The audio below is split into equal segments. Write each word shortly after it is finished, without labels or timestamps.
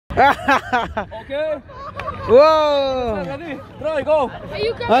Okay. Whoa. Ready? Try, go.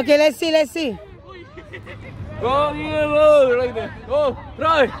 Okay, let's see, let's see. Go, go, right there. Go,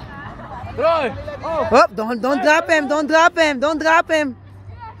 try. Try. Oh. Oh, don't drop him, don't drop him, don't drop him.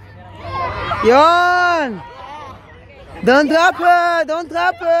 Yon. Don't drop her, don't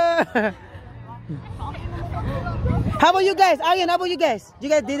drop her. How about you guys? Aryan, how about you guys? You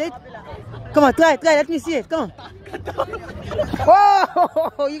guys did it? Come on, try, let me see it. Come on.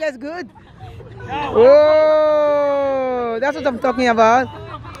 Whoa, you guys good? Whoa, that's what I'm talking about.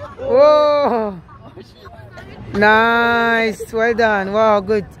 Whoa. Nice, well done. Wow,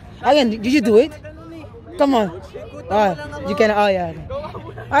 good. Aryan, did you do it? Come on. You can, oh yeah.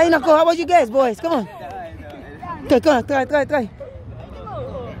 Ay, nako, how about you guys, boys? Come on. Okay, come on, try.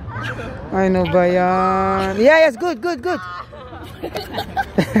 I know ba yan? Yeah, yes, good.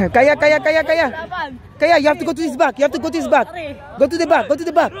 Kaya. Kaya, you have to go to his back. Go to the back.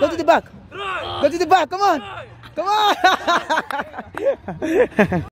 Come on.